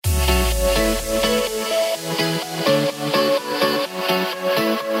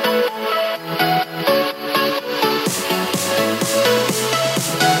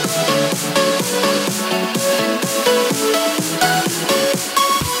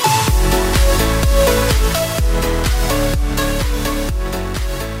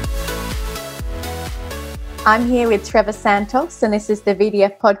I'm here with Trevor Santos, and this is the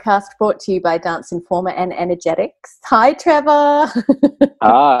VDF Podcast brought to you by Dance Informa and Energetiks. Hi, Trevor.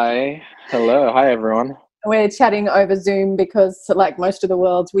 Hi. Hello. Hi, everyone. We're chatting over Zoom because, like most of the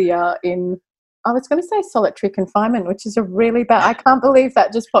world, we are in, I was going to say solitary confinement, which is a really bad, I can't believe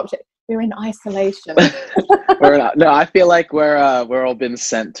that just popped. We're in isolation. No, I feel like we're all been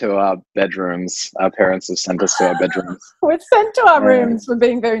sent to our bedrooms. Our parents have sent us to our bedrooms. We're sent to our rooms for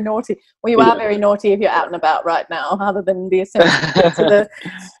being very naughty. Well, you are very naughty if you're out and about right now, other than the essential.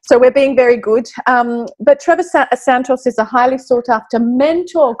 So we're being very good. But Trevor Santos is a highly sought after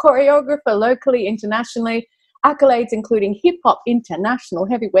mentor, choreographer, locally, internationally, accolades including hip hop international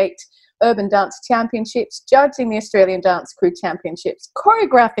heavyweight, urban dance championships, judging the Australian Dance Crew Championships,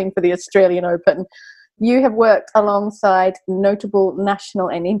 choreographing for the Australian Open. You have worked alongside notable national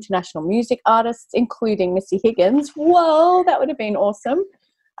and international music artists, including Missy Higgins. Whoa, that would have been awesome.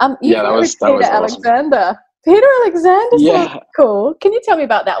 That was Alexander. Awesome. Peter Alexander sounds cool. Can you tell me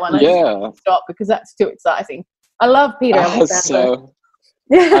about that one? Stop, because that's too exciting. I love Peter Alexander.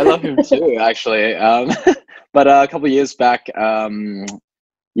 I love him too, actually. But a couple of years back,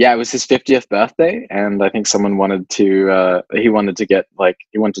 it was his 50th birthday, and I think someone wanted to, he wanted to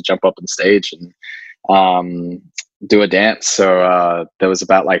jump up on stage and do a dance. So there was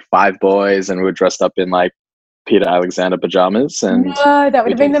about like 5 boys, and we were dressed up in like Peter Alexander pajamas. And no, that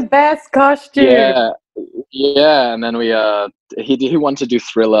would have been the best costume. Yeah, and then he wanted to do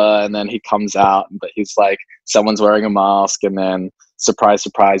Thriller, and then he comes out, but he's like, someone's wearing a mask, and then surprise,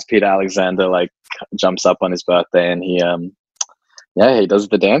 surprise, Peter Alexander like jumps up on his birthday, and he does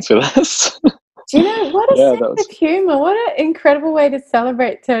the dance with us. Do you know, what a sense of humour. What an incredible way to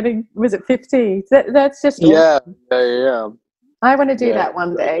celebrate turning, was it 50? That's just awesome. Yeah. I want to do that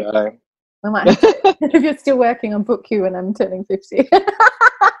one day. I might have to, if you're still working on book you when I'm turning 50.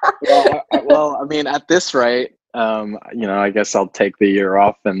 Well, I mean, at this rate, I guess I'll take the year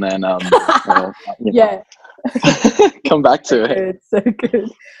off and then, come back to it. So good.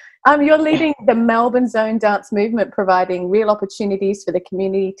 You're leading the Melbourne Zone dance movement, providing real opportunities for the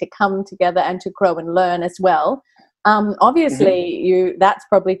community to come together and to grow and learn as well. Obviously, that's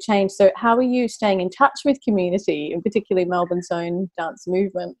probably changed. So how are you staying in touch with community, and particularly Melbourne Zone dance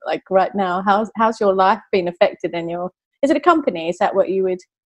movement? Like right now, how's your life been affected? Is it a company? Is that what you would?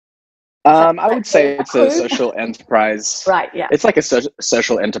 I would say it's a social enterprise. Right. Yeah. It's like a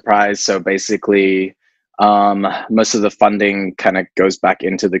social enterprise. So basically, most of the funding kind of goes back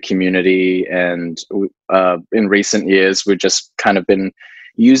into the community, and in recent years we've just kind of been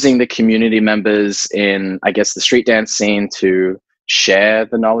using the community members in, I guess, the street dance scene to share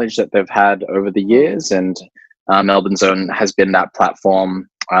the knowledge that they've had over the years, and Melbourne Zone has been that platform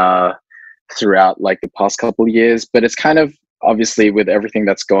throughout like the past couple of years. But it's kind of, obviously, with everything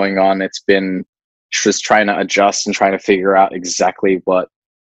that's going on, it's been just trying to adjust and trying to figure out exactly what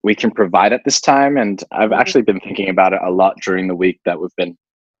we can provide at this time. And I've actually been thinking about it a lot during the week that we've been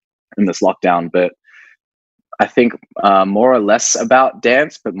in this lockdown. But I think more or less about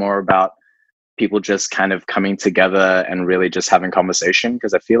dance, but more about people just kind of coming together and really just having conversation.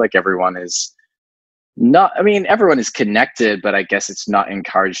 Because I feel like everyone is connected, but I guess it's not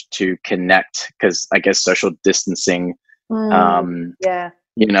encouraged to connect because I guess social distancing,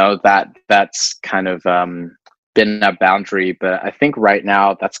 that's kind of been a boundary. But I think right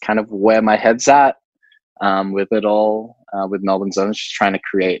now that's kind of where my head's at with it all, with Melbourne Zone, just trying to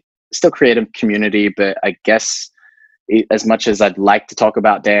still create a community. But I guess as much as I'd like to talk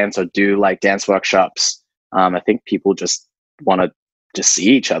about dance or do like dance workshops, I think people just want to just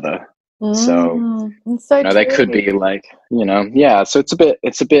see each other. So they could be like, so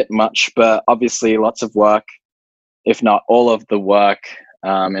it's a bit much, but obviously lots of work, if not all of the work,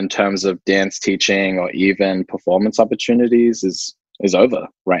 in terms of dance teaching or even performance opportunities is over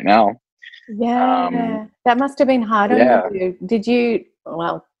right now. That must have been hard on you. Did you,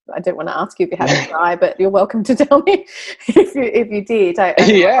 well, I don't want to ask you if you had a cry, but you're welcome to tell me if you did.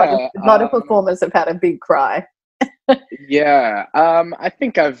 A lot of performers have had a big cry. I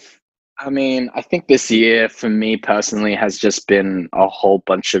think this year for me personally has just been a whole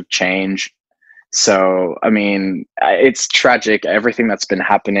bunch of change. So, I mean, it's tragic, everything that's been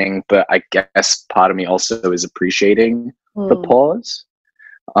happening, but I guess part of me also is appreciating the pause.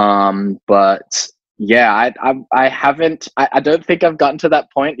 But yeah, I don't think I've gotten to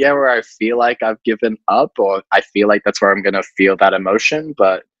that point yet where I feel like I've given up, or I feel like that's where I'm going to feel that emotion.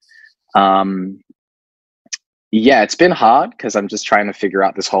 But yeah, it's been hard because I'm just trying to figure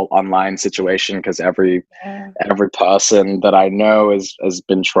out this whole online situation, because every person that I know has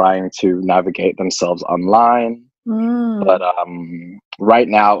been trying to navigate themselves online. But right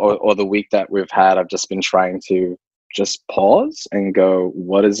now, or the week that we've had, I've just been trying to just pause and go,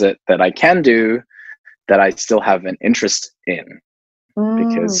 what is it that I can do that I still have an interest in?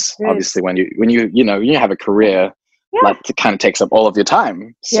 Because obviously when you have a career, like, it kind of takes up all of your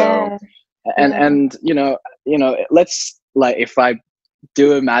time. So and let's, like, if I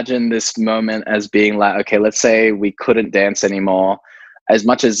do imagine this moment as being like, okay, let's say we couldn't dance anymore. As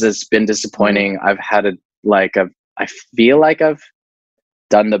much as it's been disappointing, I feel like I've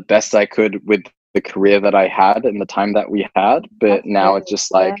done the best I could with the career that I had and the time that we had. But now it's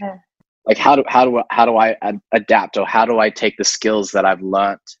just like how do I adapt, or how do I take the skills that I've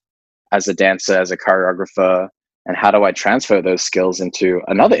learned as a dancer, as a choreographer, and how do I transfer those skills into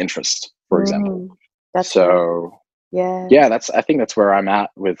another interest, for example? I think that's where I'm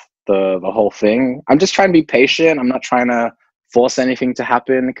at with the whole thing. I'm just trying to be patient. I'm not trying to force anything to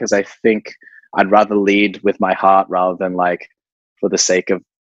happen, because I think I'd rather lead with my heart rather than, like, for the sake of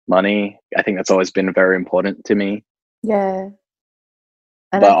money. I think that's always been very important to me.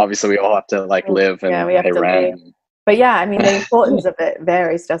 But obviously we all have to, like, live and pay rent. But yeah, I mean, the importance of it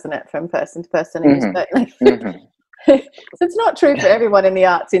varies, doesn't it, from person to person? And certainly so it's not true for everyone in the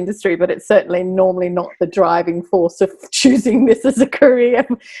arts industry, but it's certainly normally not the driving force of choosing this as a career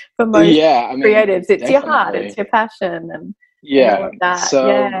for most creatives. It's definitely your heart, it's your passion, and all of that.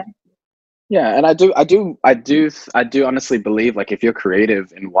 So and I do honestly believe, like, if you're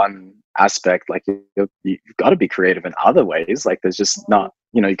creative in one aspect, like, you've got to be creative in other ways. Like, there's just not,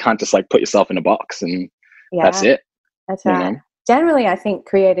 you can't just, like, put yourself in a box and that's it. That's right. Generally, I think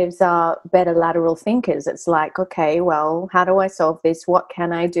creatives are better lateral thinkers. It's like, okay, well, how do I solve this? What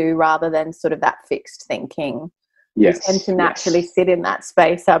can I do, rather than sort of that fixed thinking. We tend to naturally sit in that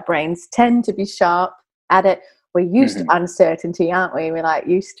space. Our brains tend to be sharp at it. We're used to uncertainty, aren't we? We're like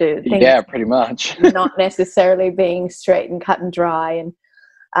used to things pretty much not necessarily being straight and cut and dry. And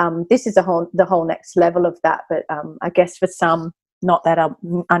this is the whole next level of that. But I guess for some, not that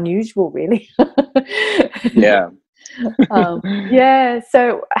unusual, really. So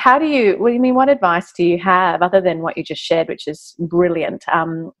what advice do you have, other than what you just shared, which is brilliant,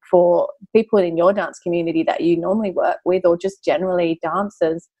 for people in your dance community that you normally work with, or just generally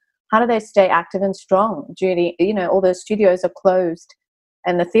dancers? How do they stay active and strong? Judy, all the studios are closed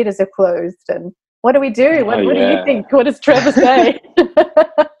and the theatres are closed, and what do we do? What do you think? What does Trevor say?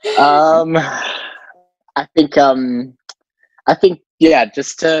 I think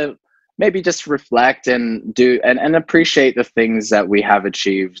just to maybe just reflect and do and appreciate the things that we have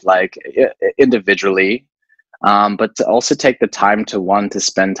achieved, like, individually, but to also take the time to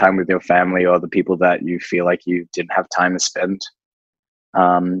spend time with your family, or the people that you feel like you didn't have time to spend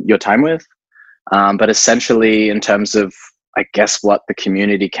your time with. But essentially, in terms of, I guess, what the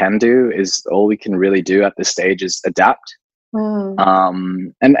community can do, is all we can really do at this stage is adapt.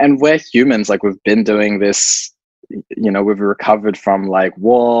 And we're humans. Like, we've been doing this, we've recovered from, like,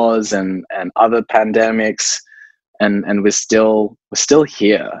 wars and other pandemics, and we're still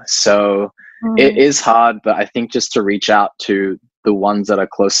here. So it is hard, but I think just to reach out to the ones that are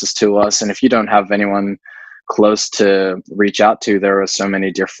closest to us. And if you don't have anyone close to reach out to, there are so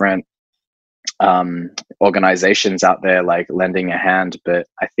many different organizations out there, like, lending a hand. But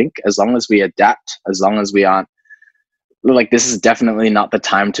I think as long as we adapt, as long as we aren't, like, this is definitely not the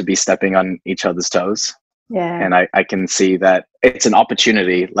time to be stepping on each other's toes. And I can see that it's an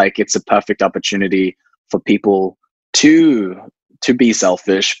opportunity, like, it's a perfect opportunity for people to be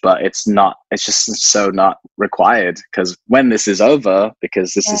selfish, but it's just so not required, because when this is over,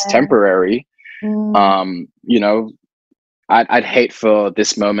 because this is temporary, I'd hate for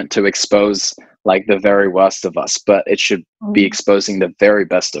this moment to expose, like, the very worst of us, but it should be exposing the very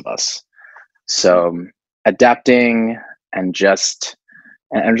best of us. So adapting and just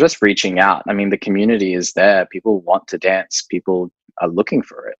reaching out. I mean, the community is there. People want to dance. People are looking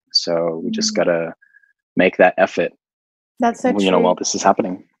for it. So we just got to make that effort. That's so true. While this is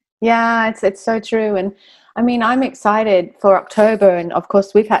happening. Yeah, it's so true. And I mean, I'm excited for October, and of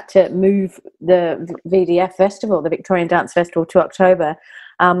course we've had to move the VDF Festival, the Victorian Dance Festival, to October.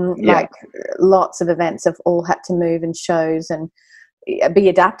 Like, lots of events have all had to move, and shows, and be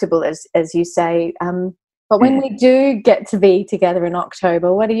adaptable, as you say. But when we do get to be together in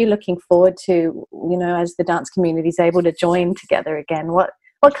October, what are you looking forward to, as the dance community is able to join together again? What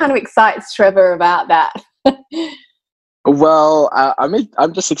kind of excites Trevor about that? Well,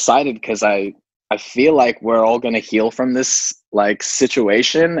 I'm just excited because I feel like we're all going to heal from this, like,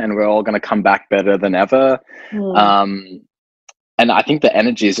 situation, and we're all going to come back better than ever. And I think the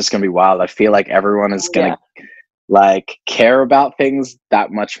energy is just going to be wild. I feel like everyone is going to like care about things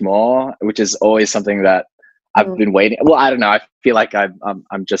that much more, which is always something that I've been waiting. Well, I don't know. I feel like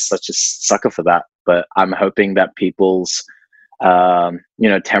I'm just such a sucker for that. But I'm hoping that people's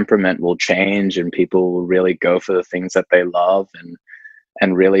temperament will change, and people will really go for the things that they love,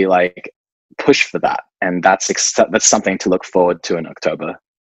 and really like push for that. And that's something to look forward to in October.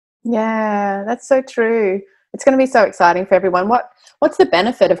 Yeah, that's so true. It's going to be so exciting for everyone. What's the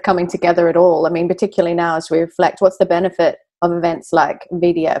benefit of coming together at all? I mean, particularly now as we reflect, what's the benefit of events like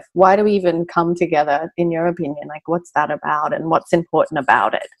VDF? Why do we even come together, in your opinion? Like, what's that about, and what's important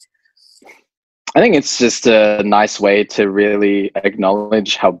about it? I think it's just a nice way to really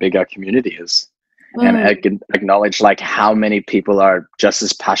acknowledge how big our community is, and acknowledge like how many people are just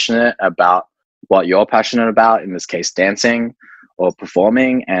as passionate about what you're passionate about, in this case dancing or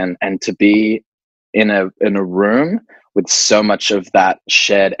performing, and to be in a room with so much of that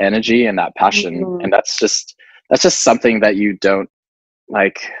shared energy and that passion. And that's just something that you don't,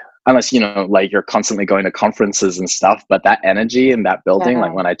 like, unless like you're constantly going to conferences and stuff, but that energy in that building,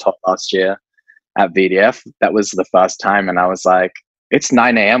 like when I taught last year at VDF, that was the first time, and I was like, it's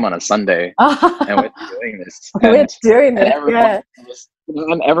 9 a.m. on a Sunday and we're doing this. And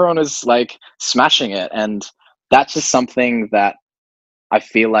everyone is like smashing it. And that's just something that I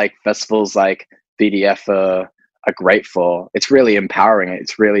feel like festivals like VDF are great for. It's really empowering.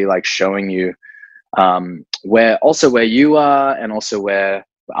 It's really like showing you where you are, and also where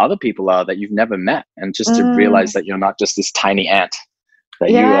other people are that you've never met, and just to realize that you're not just this tiny ant,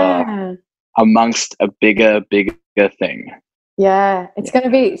 that you are amongst a bigger thing. Yeah, it's going to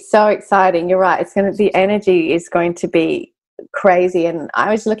be so exciting. You're right. The energy is going to be crazy. And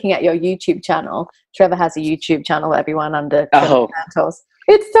I was looking at your YouTube channel. Trevor has a YouTube channel, everyone, under Trevor Santos.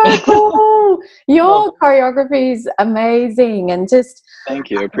 It's so cool. Your choreography is amazing, and just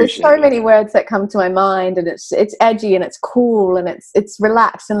thank you. Appreciate there's so many words that come to my mind, and it's edgy and it's cool and it's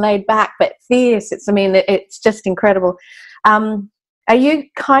relaxed and laid back but fierce. It's just incredible. Are you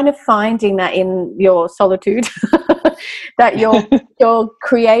kind of finding that in your solitude that you're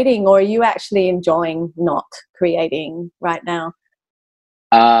creating, or are you actually enjoying not creating right now?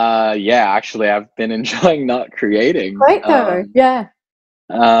 Yeah, actually I've been enjoying not creating. Great though.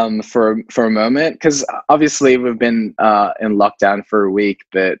 For a moment, because obviously we've been in lockdown for a week,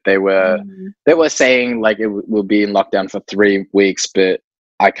 but they were saying like it will be in lockdown for 3 weeks, but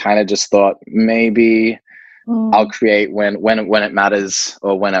I kind of just thought maybe I'll create when it matters,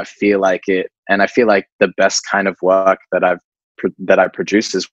 or when I feel like it. And I feel like the best kind of work that I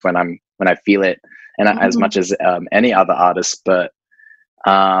produce is when I feel it, and as much as any other artist. But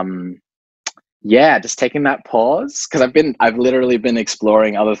just taking that pause, because I've literally been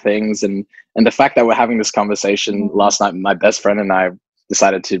exploring other things, and the fact that we're having this conversation last night, my best friend and I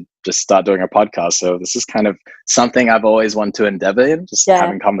decided to just start doing a podcast. So this is kind of something I've always wanted to endeavor in, just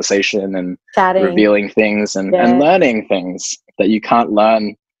having conversation and chatting, revealing things and learning things that you can't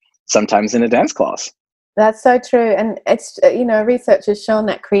learn sometimes in a dance class. That's so true. And it's, research has shown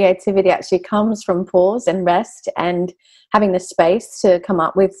that creativity actually comes from pause and rest, and having the space to come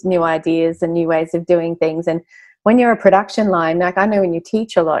up with new ideas and new ways of doing things. And when you're a production line, like I know when you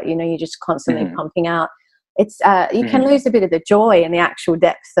teach a lot, you're just constantly pumping out. It's you can lose a bit of the joy and the actual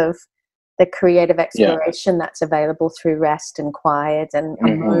depth of the creative exploration that's available through rest and quiet and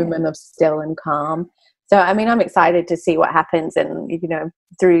a moment of still and calm. So, I'm excited to see what happens, and,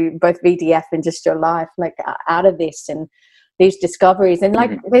 through both VDF and just your life, like out of this and these discoveries. And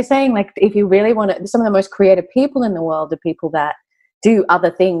like they're saying, like, if you really want to, some of the most creative people in the world are people that do other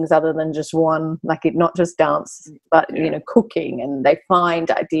things other than just one, like not just dance, but, cooking, and they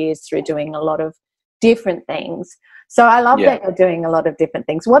find ideas through doing a lot of different things. So I love that you're doing a lot of different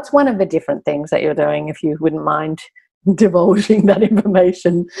things. What's one of the different things that you're doing, if you wouldn't mind divulging that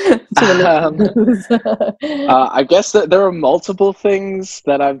information to the listeners? I guess that there are multiple things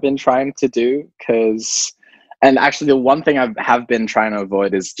that I've been trying to do, and actually the one thing I have been trying to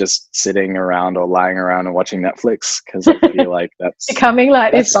avoid is just sitting around or lying around and watching Netflix, because I feel like that's becoming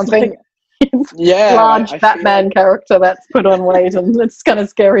like it's something large Batman character that's put on weight, and it's kind of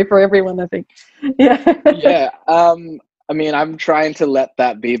scary for everyone, I think. I'm trying to let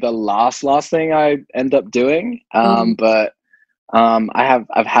that be the last thing I end up doing. But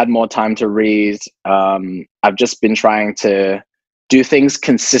I've had more time to read. I've just been trying to do things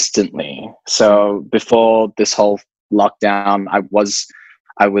consistently. So before this whole lockdown, I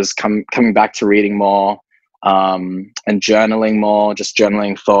was coming back to reading more, and journaling more, just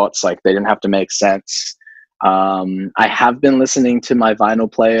journaling thoughts, like they didn't have to make sense. I have been listening to my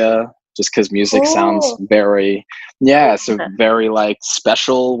vinyl player, just because music sounds very, very like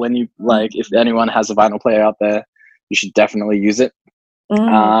special when you if anyone has a vinyl player out there, you should definitely use it.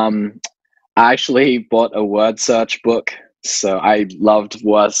 I actually bought a word search book. So I loved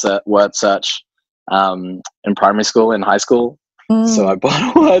word search in primary school, in high school. So I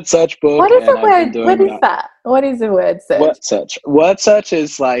bought a word search book. What is and a I've been word? doing What is that? What is a word search? Word search. Word search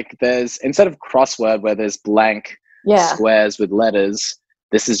is like, there's, instead of crossword where there's blank squares with letters,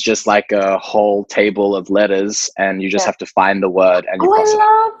 this is just like a whole table of letters, and you just have to find the word and you cross it.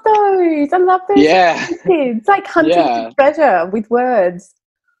 I love those. Yeah. It's like hunting for treasure with words.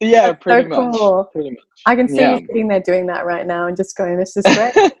 Yeah, That's pretty so much. cool. Pretty much. I can see you sitting there doing that right now and just going, this is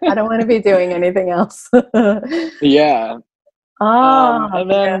great. I don't want to be doing anything else. Yeah.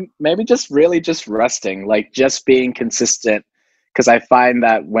 And then maybe just really just resting, like just being consistent. Because I find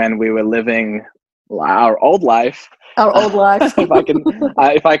that when we were living our old life,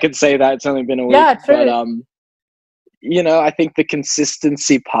 if I can say that, it's only been a week. Yeah, true. But you know, I think the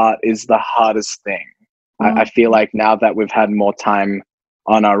consistency part is the hardest thing. I feel like now that we've had more time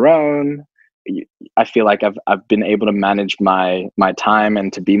on our own, I feel like I've been able to manage my time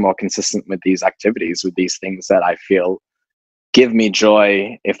and to be more consistent with these activities, with these things that I feel give me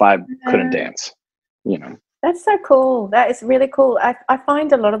joy if I couldn't dance, you know. That's so cool. That is really cool. I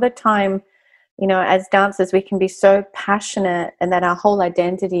find a lot of the time, you know, as dancers, we can be so passionate, and that our whole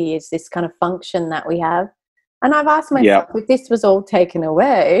identity is this kind of function that we have. And I've asked myself, if this was all taken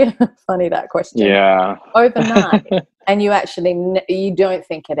away, funny that question, overnight, and you actually, you don't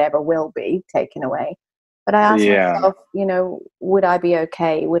think it ever will be taken away. But I asked myself, you know, would I be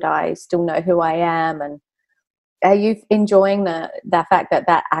okay? Would I still know who I am? And are you enjoying the fact that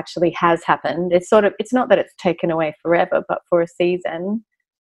that actually has happened? It's sort of, it's not that it's taken away forever, but for a season.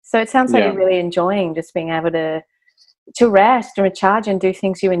 So it sounds like you're really enjoying just being able to rest and recharge and do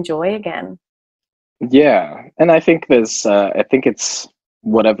things you enjoy again. Yeah. And I think there's, I think it's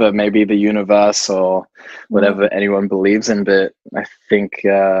whatever maybe the universe or whatever anyone believes in, but I think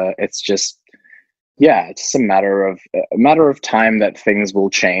it's just, it's just a matter of time that things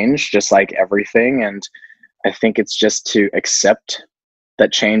will change, just like everything. And I think it's just to accept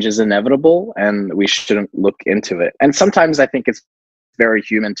that change is inevitable and we shouldn't look into it. And sometimes I think it's very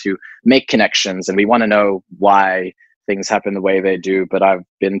human to make connections and we want to know why things happen the way they do. But I've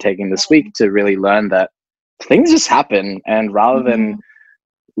been taking this week to really learn that things just happen, and rather than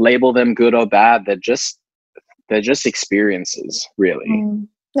label them good or bad, they're just experiences, really.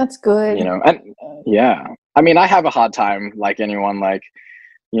 That's good. You know, and I mean, I have a hard time, like anyone, like,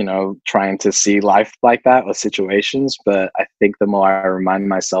 you know, trying to see life like that or situations. But I think the more I remind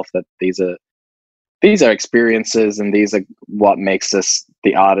myself that these are experiences and these are what makes us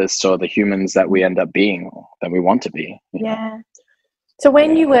the artists or the humans that we end up being, or that we want to be. Yeah. So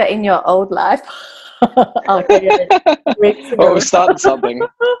when you were in your old life, we started something.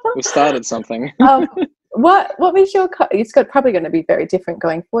 What was your, it's probably going to be very different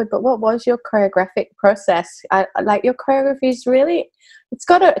going forward, but what was your choreographic process? Like your choreography is really, it's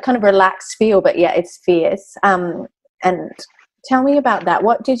got a kind of relaxed feel, but it's fierce. And tell me about that.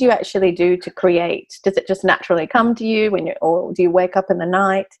 What did you actually do to create? Does it just naturally come to you or do you wake up in the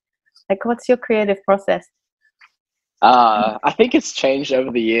night? Like, what's your creative process? I think it's changed over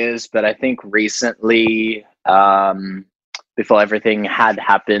the years, but I think recently, before everything had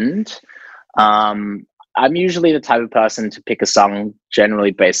happened, I'm usually the type of person to pick a song generally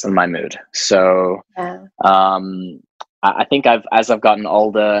based on my mood. So I think as I've gotten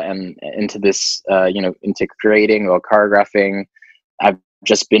older and into this, into creating or choreographing, I've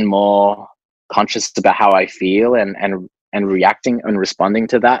just been more conscious about how I feel and reacting and responding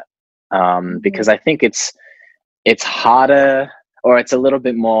to that. Because I think it's harder, or it's a little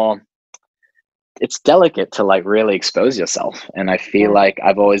bit more, it's delicate to like really expose yourself. And I feel like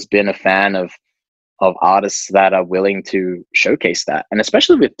I've always been a fan of artists that are willing to showcase that. And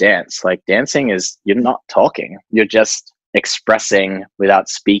especially with dance, like dancing is, you're not talking, you're just expressing without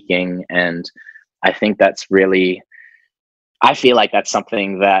speaking. And I think that's really, I feel like that's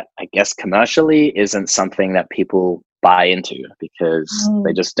something that I guess commercially isn't something that people buy into because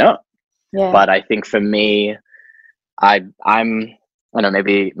they just don't. But I think for me, I'm I don't know,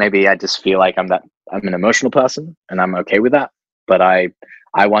 maybe I just feel like I'm an emotional person and I'm okay with that. But I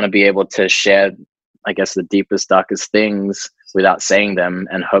want to be able to share, I guess, the deepest, darkest things without saying them,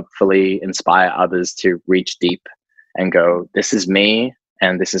 and hopefully inspire others to reach deep and go, this is me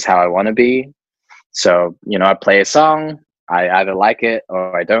and this is how I want to be. So, you know, I play a song, I either like it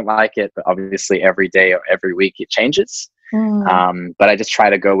or I don't like it, but obviously every day or every week it changes. But I just try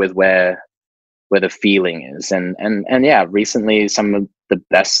to go with where the feeling is. And recently some of the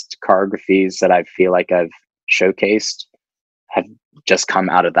best choreographies that I feel like I've showcased have just come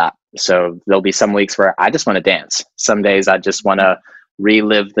out of that. So there'll be some weeks where I just want to dance. Some days I just want to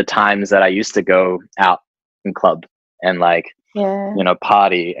relive the times that I used to go out and club and like, you know,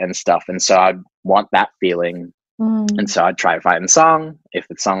 party and stuff. And so I'd want that feeling. And so I'd try to find a song. If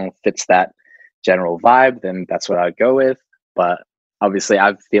the song fits that general vibe, then that's what I'd go with. But obviously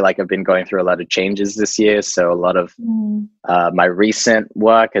I feel like I've been going through a lot of changes this year. So a lot of my recent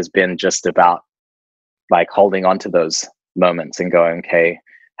work has been just about like holding on to those moments and going, okay,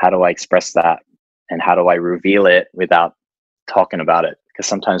 how do I express that? And how do I reveal it without talking about it? Because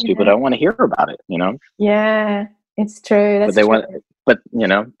sometimes people don't want to hear about it, you know? Yeah, it's true. That's true. But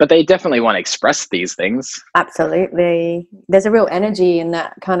they definitely want to express these things. Absolutely. There's a real energy in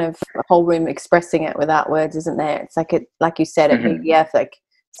that kind of whole room expressing it without words, isn't there? It's like you said, at VDF, like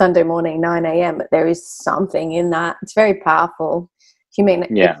Sunday morning, 9 a.m., but there is something in that. It's very powerful. Human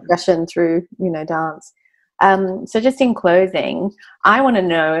expression through, you know, dance. So just in closing, I want to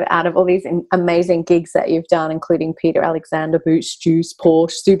know, out of all these amazing gigs that you've done, including Peter Alexander, Boots, Juice,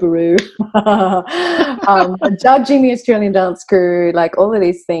 Porsche, Subaru, judging the Australian Dance Crew, like all of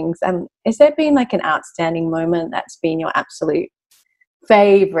these things, has there been like an outstanding moment that's been your absolute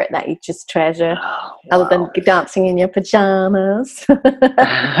favorite that you just treasure, other than dancing in your pajamas?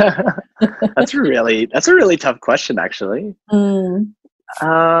 That's a really tough question, actually.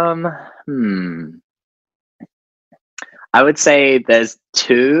 I would say there's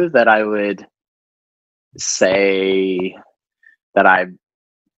two that I would say that I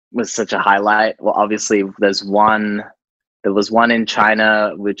was such a highlight. Well, obviously there was one in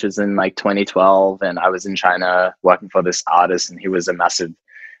China, which was in like 2012, and I was in China working for this artist, and he was a massive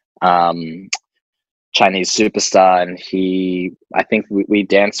Chinese superstar, and I think we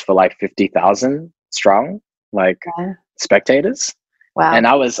danced for like 50,000 strong, like spectators. Wow. And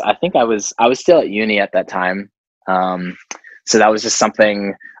I was still at uni at that time. So that was just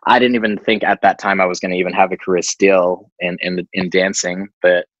something I didn't even think at that time I was going to even have a career still in dancing,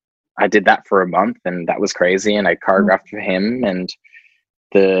 but I did that for a month, and that was crazy. And I choreographed for him, and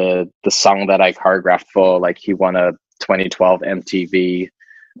the song that I choreographed for, like, he won a 2012 MTV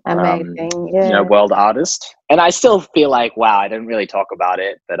world artist. And I still feel like, wow, I didn't really talk about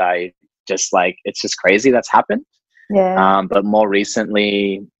it, but I just like, it's just crazy that's happened. But more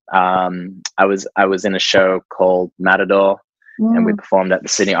recently, I was in a show called Matador, and we performed at the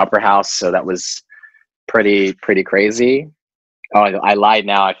Sydney Opera House. So that was pretty crazy. Oh, I lied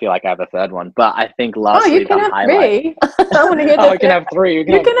now. I feel like I have a third one, but I think lastly, you can have three. I want to hear you can have three. You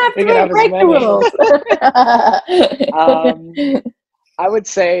can have three. Break the rules. I would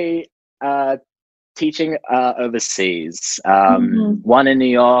say teaching overseas. One in New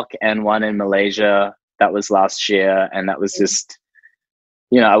York and one in Malaysia. That was last year, and that was just,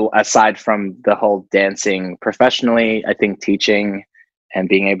 you know, aside from the whole dancing professionally, I think teaching and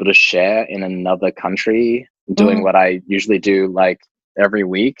being able to share in another country, doing what I usually do like every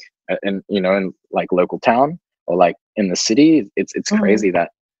week, in like local town or like in the city, it's crazy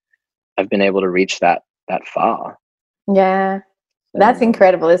that I've been able to reach that far. Yeah. That's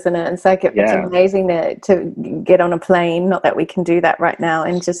incredible, isn't it? It's like it's amazing to get on a plane, not that we can do that right now,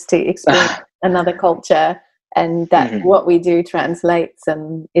 and just to experience another culture, and that what we do translates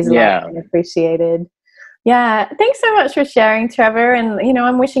and is loved and appreciated. Yeah. Thanks so much for sharing, Trevor. And, you know,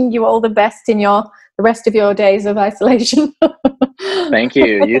 I'm wishing you all the best in the rest of your days of isolation. Thank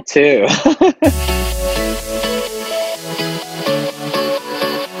you. You too.